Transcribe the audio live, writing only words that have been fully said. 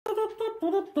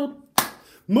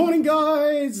Morning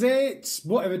guys, it's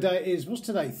whatever day it is. What's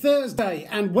today? Thursday,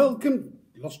 and welcome,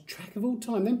 lost track of all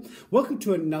time then. Welcome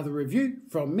to another review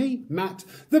from me, Matt,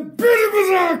 the Bitty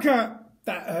Berserker.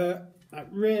 That hurt, that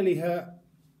really hurt.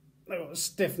 I got a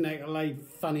stiff neck, I lay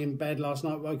funny in bed last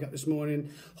night, woke up this morning,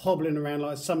 hobbling around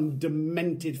like some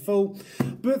demented fool.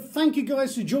 But thank you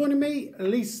guys for joining me. At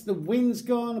least the wind's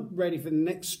gone, I'm ready for the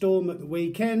next storm at the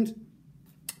weekend.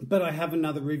 But I have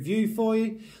another review for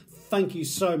you. Thank you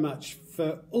so much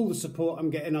for all the support I'm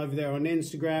getting over there on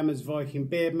Instagram as Viking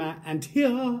Beard Matt, and here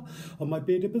on my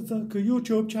Bearded Berserker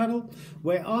YouTube channel,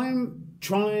 where I'm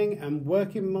trying and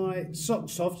working my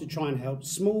socks off to try and help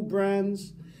small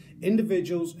brands,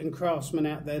 individuals and craftsmen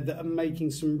out there that are making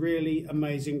some really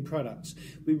amazing products.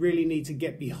 We really need to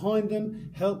get behind them,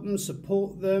 help them,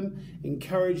 support them,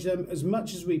 encourage them as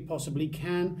much as we possibly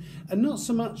can, and not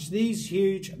so much these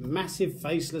huge, massive,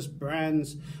 faceless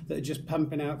brands that are just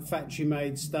pumping out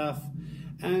factory-made stuff.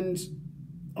 And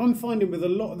I'm finding with a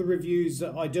lot of the reviews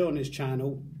that I do on this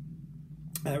channel,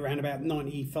 around about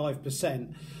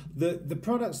 95%, that the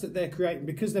products that they're creating,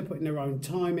 because they're putting their own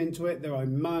time into it, their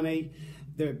own money,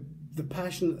 the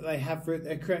passion that they have for it,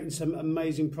 they're creating some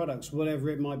amazing products, whatever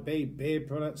it might be: beard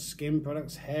products, skin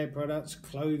products, hair products,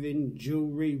 clothing,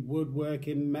 jewellery,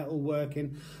 woodworking,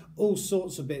 metalworking, all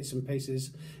sorts of bits and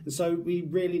pieces. And so we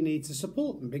really need to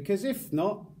support them, because if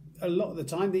not, a lot of the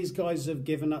time these guys have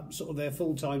given up sort of their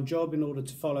full-time job in order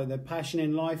to follow their passion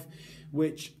in life,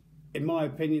 which in my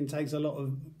opinion takes a lot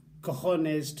of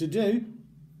cojones to do.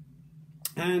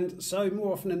 And so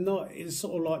more often than not, it's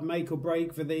sort of like make or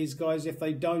break for these guys. If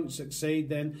they don't succeed,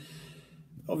 then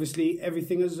obviously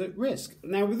everything is at risk.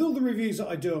 Now, with all the reviews that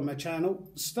I do on my channel,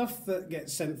 stuff that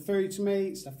gets sent through to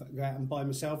me, stuff that I go out and buy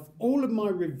myself, all of my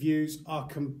reviews are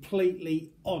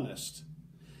completely honest.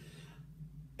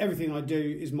 Everything I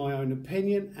do is my own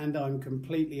opinion, and I'm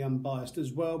completely unbiased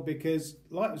as well, because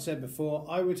like I said before,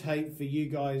 I would hate for you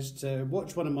guys to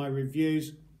watch one of my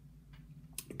reviews,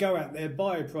 go out there,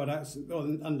 buy a product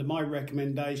under my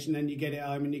recommendation, and you get it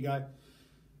home and you go,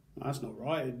 oh, that's not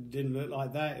right, it didn't look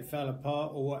like that, it fell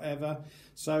apart or whatever.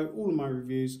 So all of my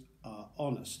reviews are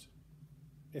honest.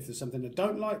 If there's something I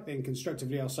don't like, then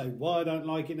constructively I'll say why I don't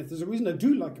like it. And if there's a reason I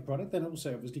do like a product, then I'll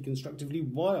say obviously constructively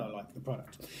why I like the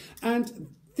product. And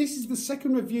this is the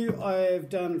second review I've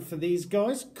done for these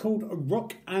guys, called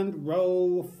Rock and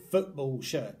Roll Football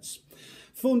Shirts.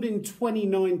 Formed in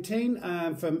 2019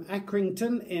 from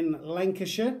Accrington in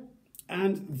Lancashire,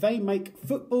 and they make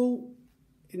football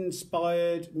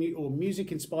inspired or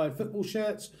music inspired football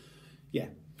shirts. Yeah,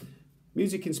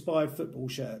 music inspired football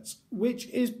shirts, which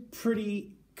is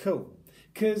pretty cool,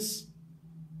 because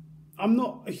I'm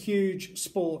not a huge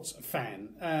sports fan.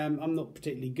 I'm not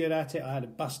particularly good at it. I had a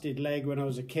busted leg when I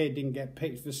was a kid, didn't get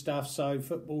picked for stuff, so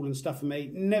football and stuff for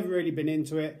me, never really been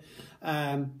into it.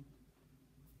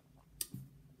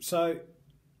 So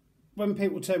when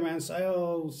people turn around and say,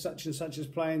 oh, such and such is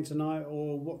playing tonight,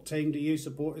 or what team do you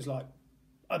support, it's like,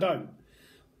 I don't.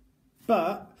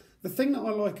 But the thing that I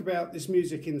like about this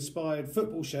music-inspired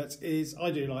football shirts is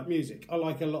I do like music. I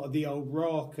like a lot of the old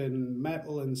rock and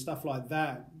metal and stuff like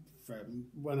that from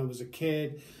when I was a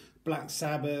kid. Black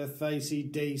Sabbath,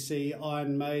 AC/DC,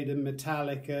 Iron Maiden,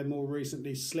 Metallica, more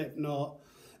recently Slipknot.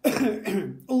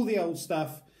 All the old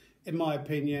stuff, in my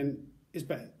opinion, is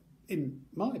better. In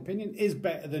my opinion, is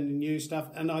better than the new stuff.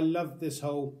 And I love this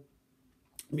whole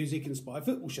music-inspired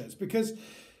football shirts, because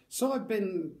so I've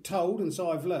been told and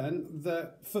so I've learned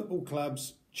that football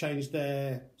clubs change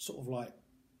their sort of like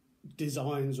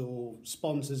designs or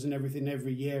sponsors and everything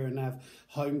every year, and have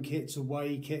home kits,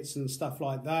 away kits and stuff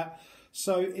like that.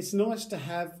 So it's nice to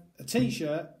have a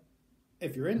t-shirt,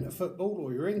 if you're into football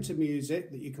or you're into music,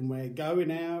 that you can wear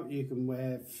going out, you can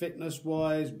wear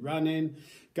fitness-wise, running,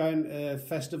 going to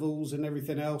festivals and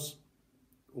everything else,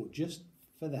 or just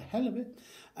for the hell of it,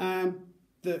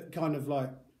 that kind of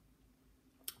like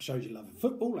shows you love of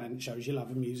football and shows you love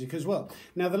of music as well.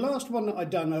 Now, the last one that I'd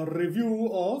done a review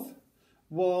of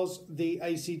was the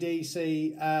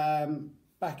AC/DC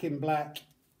Back in Black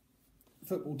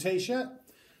football t-shirt.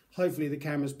 Hopefully the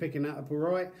camera's picking that up all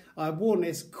right. I've worn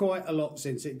this quite a lot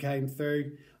since it came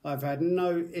through. I've had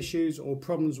no issues or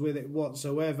problems with it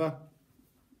whatsoever.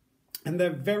 And they're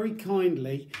very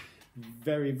kindly,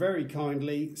 very, very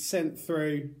kindly sent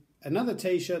through another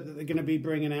t-shirt that they're going to be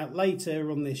bringing out later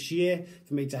on this year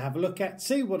for me to have a look at,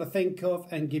 see what I think of,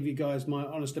 and give you guys my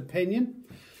honest opinion.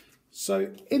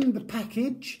 So in the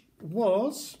package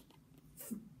was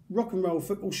rock and roll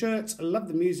football shirts. I love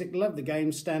the music, love the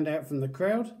game, stand out from the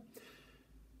crowd.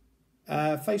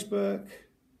 Facebook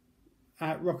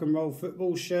at rock and roll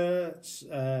football shirts.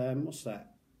 What's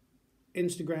that?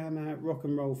 Instagram at Rock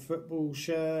and Roll Football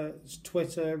Shirts,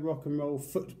 Twitter Rock and Roll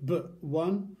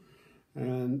Football1,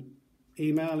 and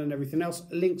email and everything else.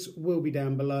 Links will be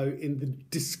down below in the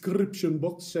description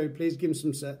box, so please give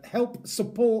them some help,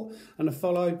 support and a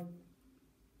follow.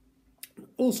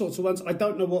 All sorts of ones. I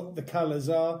don't know what the colours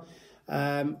are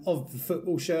of the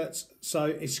football shirts, so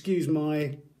excuse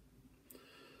my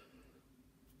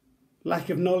lack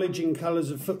of knowledge in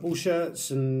colours of football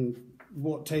shirts and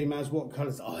what team has what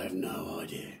colours. I have no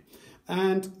idea.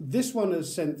 And this one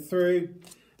is sent through.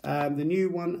 The new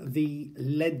one, the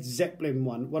Led Zeppelin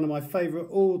one of my favourite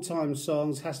all-time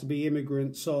songs, has to be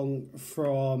Immigrant Song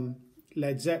from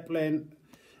Led Zeppelin,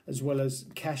 as well as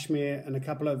Kashmir and a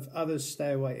couple of others.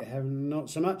 Stay Away to Heaven, not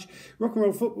so much. Rock and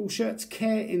Roll Football Shirts,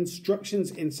 care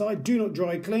instructions inside. Do not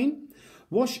dry clean.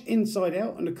 Wash inside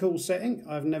out in a cool setting.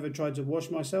 I've never tried to wash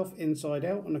myself inside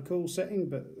out in a cool setting,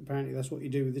 but apparently that's what you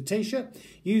do with the t-shirt.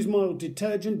 Use mild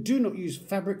detergent. Do not use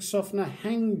fabric softener.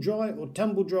 Hang dry or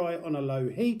tumble dry on a low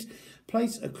heat.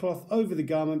 Place a cloth over the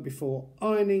garment before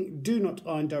ironing. Do not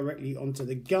iron directly onto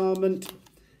the garment.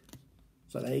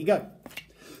 So there you go.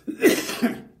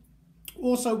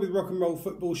 Also with Rock and Roll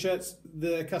Football Shirts,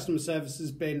 the customer service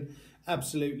has been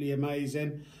absolutely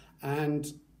amazing, and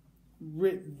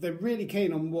they're really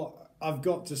keen on what I've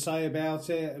got to say about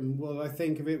it and what I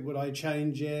think of it, would I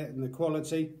change it, and the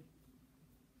quality.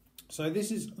 So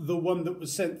this is the one that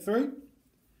was sent through.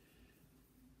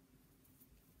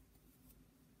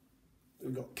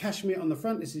 We've got Kashmir on the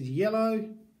front. This is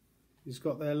yellow. It's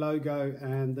got their logo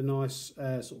and the nice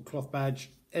sort of cloth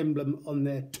badge emblem on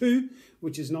there too,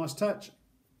 which is a nice touch.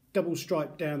 Double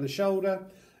stripe down the shoulder,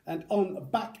 and on the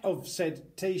back of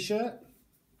said t-shirt,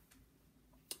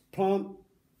 plant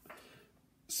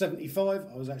 75.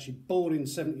 I was actually born in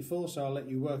 74, so I'll let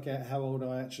you work out how old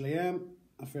I actually am.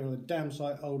 I feel a damn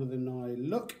sight older than I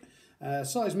look.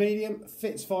 Size medium,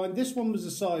 fits fine. This one was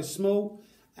a size small,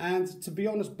 and to be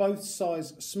honest, both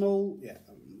size small, yeah,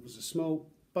 it was a small.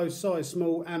 Both size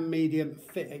small and medium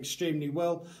fit extremely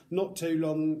well. Not too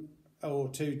long or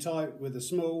too tight with the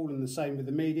small, and the same with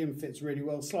the medium. Fits really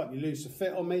well. Slightly looser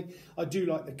fit on me. I do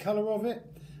like the colour of it.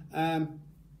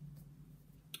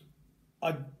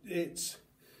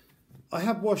 I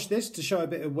have washed this to show a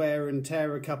bit of wear and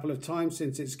tear a couple of times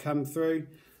since it's come through,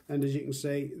 and as you can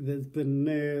see, there's been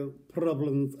no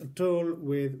problems at all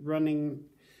with running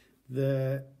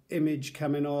the image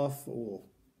coming off, or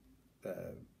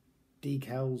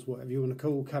decals, whatever you want to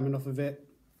call, coming off of it,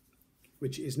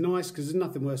 which is nice, because there's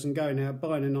nothing worse than going out,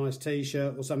 buying a nice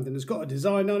t-shirt or something that's got a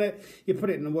design on it. You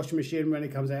put it in the washing machine, when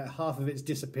it comes out, half of it's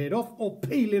disappeared off or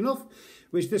peeling off,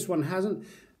 which this one hasn't.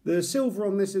 The silver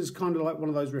on this is kind of like one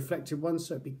of those reflective ones,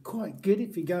 so it'd be quite good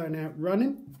if you're going out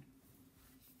running.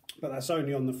 But that's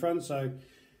only on the front, so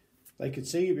they could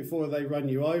see you before they run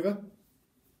you over.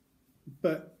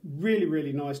 But really,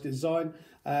 really nice design.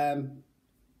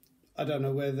 I don't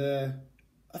know whether,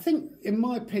 I think, in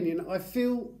my opinion, I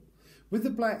feel with the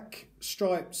black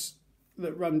stripes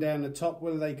that run down the top,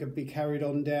 whether they could be carried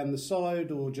on down the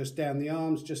side or just down the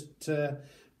arms, just to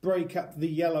break up the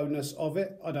yellowness of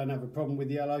it. I don't have a problem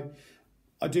with yellow.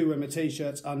 I do wear my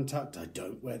t-shirts untucked. I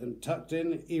don't wear them tucked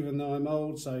in, even though I'm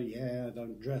old, so yeah, I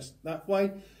don't dress that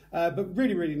way. But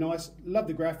really, really nice. Love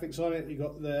the graphics on it. You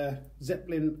got the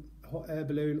Zeppelin hot air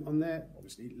balloon on there,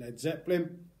 obviously Led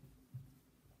Zeppelin.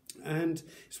 And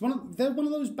it's they're one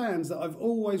of those bands that I've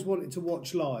always wanted to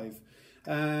watch live.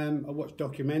 I watched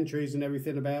documentaries and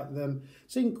everything about them.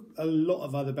 Seen a lot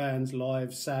of other bands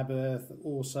live, Sabbath,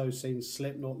 also seen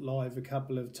Slipknot live a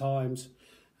couple of times.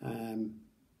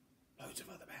 Loads of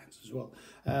other bands as well.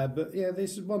 But yeah,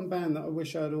 this is one band that I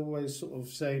wish I'd always sort of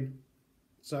seen.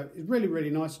 So it's really,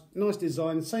 really nice. Nice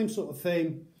design, same sort of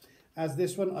theme as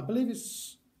this one. I believe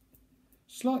it's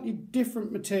slightly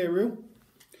different material.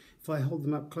 If I hold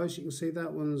them up close, you can see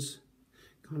that one's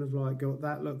kind of like got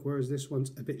that look, whereas this one's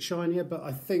a bit shinier. But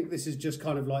I think this is just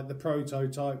kind of like the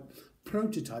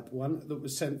prototype one that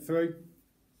was sent through.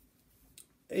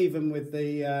 Even with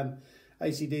the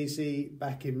AC/DC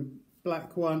back in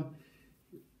black one,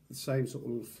 the same sort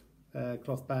of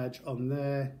cloth badge on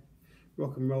there.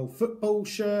 Rock and Roll Football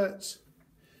Shirts,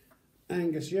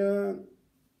 Angus Young,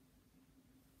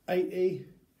 80.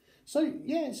 So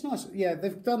yeah, it's nice. Yeah,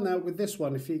 they've done that with this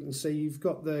one. If you can see, you've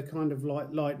got the kind of like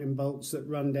lightning bolts that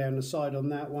run down the side on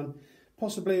that one.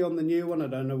 Possibly on the new one, I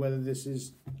don't know whether this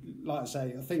is, like I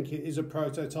say, I think it is a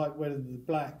prototype, whether the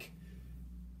black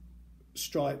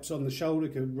stripes on the shoulder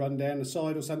could run down the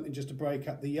side or something just to break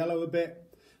up the yellow a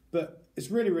bit. But it's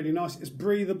really, really nice. It's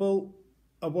breathable.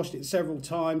 I washed it several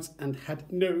times and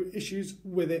had no issues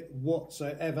with it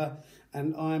whatsoever.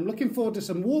 and I'm looking forward to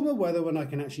some warmer weather when I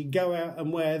can actually go out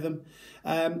and wear them.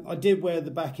 I did wear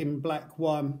the Back in Black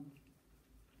one,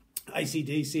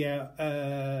 AC/DC out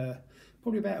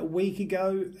probably about a week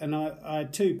ago, and I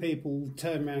had two people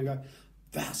turn around and go,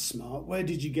 "That's smart, where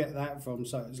did you get that from?"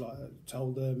 So it was like I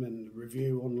told them and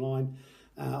review online.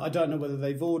 I don't know whether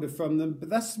they've ordered from them, but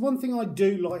that's one thing I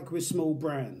do like with small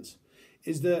brands,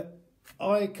 is that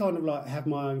I kind of like have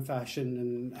my own fashion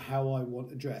and how I want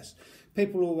to dress.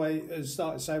 People always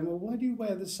started saying, "Well, why do you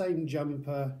wear the same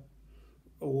jumper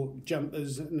or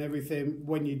jumpers and everything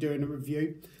when you're doing a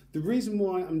review?" The reason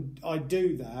why I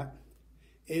do that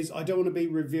is I don't want to be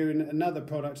reviewing another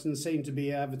product and seem to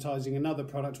be advertising another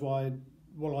product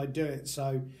while I do it.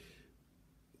 So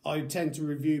I tend to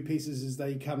review pieces as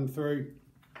they come through.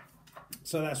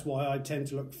 So that's why I tend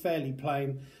to look fairly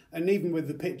plain. And even with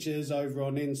the pictures over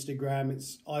on Instagram,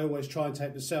 I always try and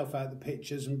take myself out of the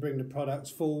pictures and bring the products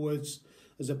forwards,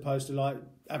 as opposed to like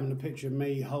having a picture of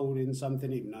me holding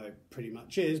something, even though it pretty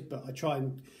much is. But I try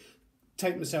and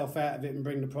take myself out of it and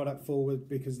bring the product forward,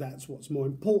 because that's what's more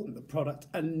important, the product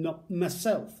and not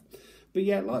myself. But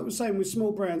yeah, like I was saying, with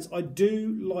small brands, I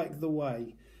do like the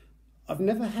way. I've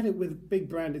never had it with big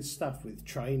branded stuff, with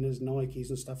trainers, Nikes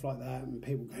and stuff like that, and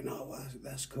people going, "Oh, well,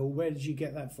 that's cool, where did you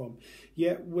get that from?"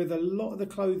 Yet with a lot of the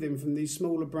clothing from these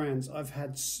smaller brands, I've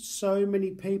had so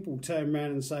many people turn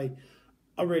around and say,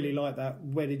 "I really like that,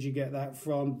 where did you get that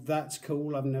from? That's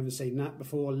cool, I've never seen that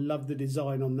before, I love the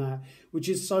design on that," which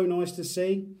is so nice to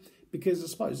see, because I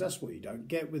suppose that's what you don't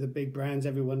get with the big brands.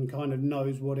 Everyone kind of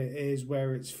knows what it is,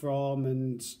 where it's from,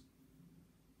 and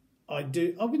I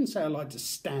wouldn't say I like to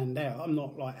stand out. I'm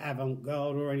not like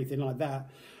avant-garde or anything like that,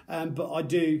 but I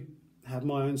do have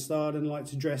my own style and like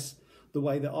to dress the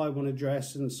way that I want to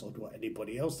dress, and sod what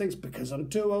anybody else thinks, because I'm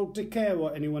too old to care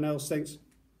what anyone else thinks.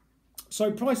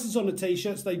 So prices on the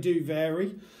t-shirts, they do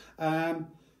vary. The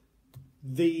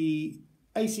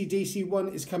AC/DC one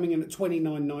is coming in at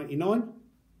 $29.99,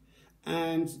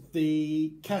 and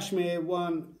the cashmere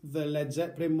one, the Led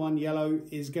Zeppelin one, yellow,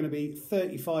 is going to be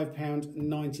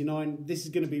 £35.99. This is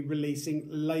going to be releasing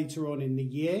later on in the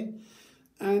year,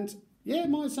 and yeah, it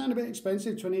might sound a bit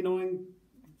expensive, 29,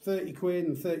 30 quid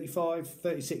and 35,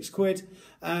 36 quid,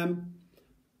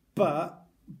 but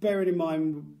bearing in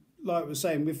mind, like I was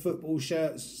saying, with football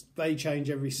shirts, they change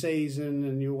every season,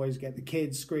 and you always get the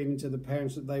kids screaming to the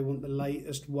parents that they want the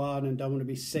latest one and don't want to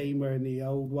be seen wearing the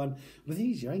old one. With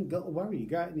these, you ain't got to worry. You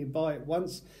go out and you buy it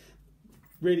once.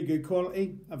 Really good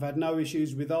quality. I've had no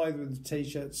issues with either of the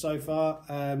t-shirts so far.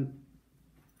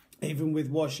 Even with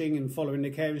washing and following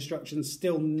the care instructions,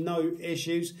 still no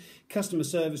issues. Customer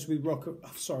service with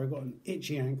I've got an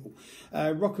itchy ankle.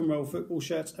 Rock and roll football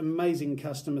shirts, amazing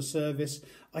customer service.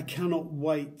 I cannot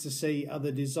wait to see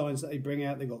other designs that they bring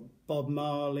out. They've got Bob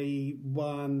Marley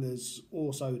one, there's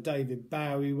also David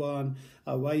Bowie one,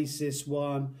 Oasis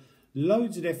one,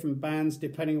 loads of different bands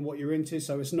depending on what you're into.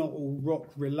 So it's not all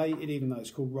rock related, even though it's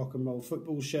called rock and roll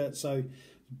football shirt. So a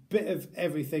bit of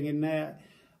everything in there.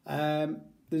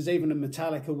 There's even a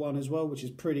Metallica one as well, which is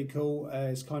pretty cool.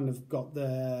 It's kind of got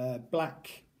the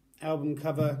black album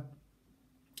cover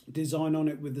design on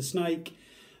it with the snake.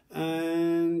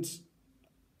 And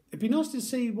it'd be nice to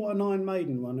see what an Iron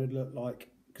Maiden one would look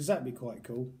like, because that'd be quite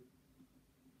cool.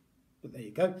 But there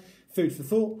you go. Food for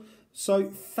thought. So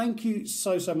thank you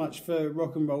so much for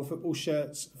Rock and Roll Football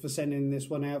Shirts for sending this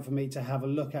one out for me to have a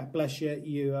look at. Bless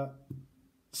you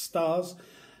stars.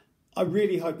 I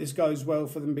really hope this goes well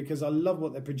for them, because I love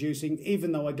what they're producing.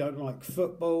 Even though I don't like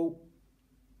football,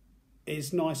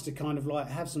 it's nice to kind of like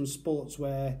have some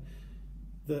sportswear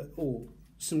or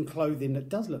some clothing that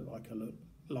does look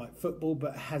like football,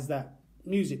 but has that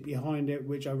music behind it,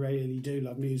 which I really do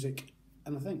love music.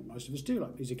 And I think most of us do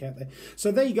like music out there. So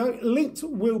there you go. Linked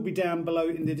will be down below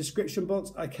in the description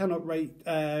box. I cannot rate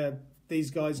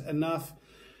these guys enough.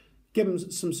 Give them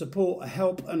some support, a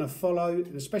help and a follow,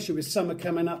 and especially with summer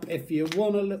coming up. If you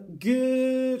want to look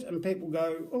good and people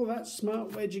go, "Oh, that's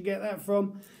smart, where'd you get that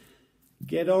from?"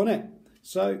 Get on it.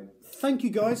 So thank you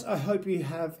guys. I hope you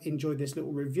have enjoyed this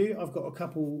little review. I've got a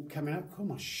couple coming up. Oh,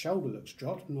 my shoulder looks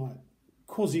dropped. I'm like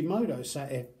Quasimodo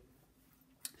sat here.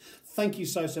 Thank you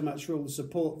so much for all the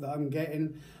support that I'm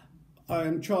getting. I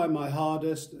am trying my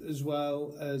hardest, as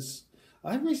well as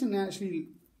I recently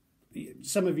actually...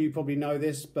 Some of you probably know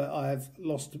this, but I have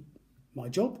lost my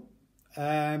job,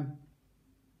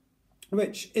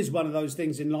 which is one of those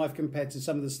things in life, compared to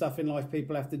some of the stuff in life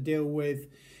people have to deal with,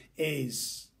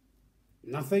 is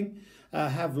nothing. I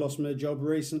have lost my job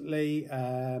recently.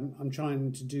 I'm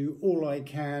trying to do all I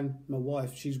can. My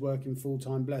wife, she's working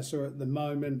full-time, bless her, at the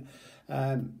moment.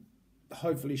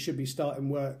 Hopefully she'll be starting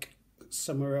work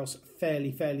somewhere else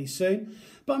fairly soon.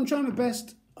 But I'm trying my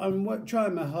best. I'm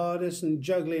trying my hardest and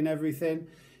juggling everything.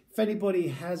 If anybody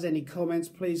has any comments,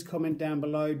 please comment down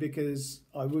below, because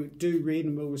I do read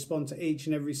and will respond to each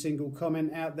and every single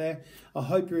comment out there. I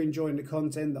hope you're enjoying the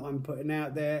content that I'm putting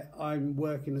out there. I'm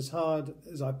working as hard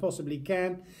as I possibly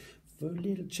can for a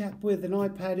little chap with an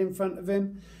iPad in front of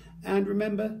him. And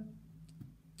remember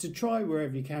to try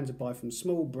wherever you can to buy from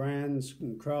small brands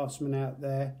and craftsmen out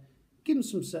there. Give them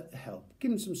some help,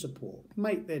 give them some support,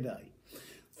 make their day.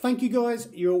 Thank you guys,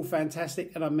 you're all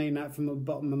fantastic, and I mean that from the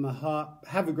bottom of my heart.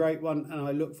 Have a great one, and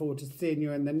I look forward to seeing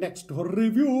you in the next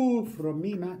review from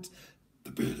me, Matt,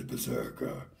 the Bearded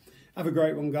Berserker. Have a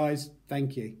great one, guys.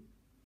 Thank you.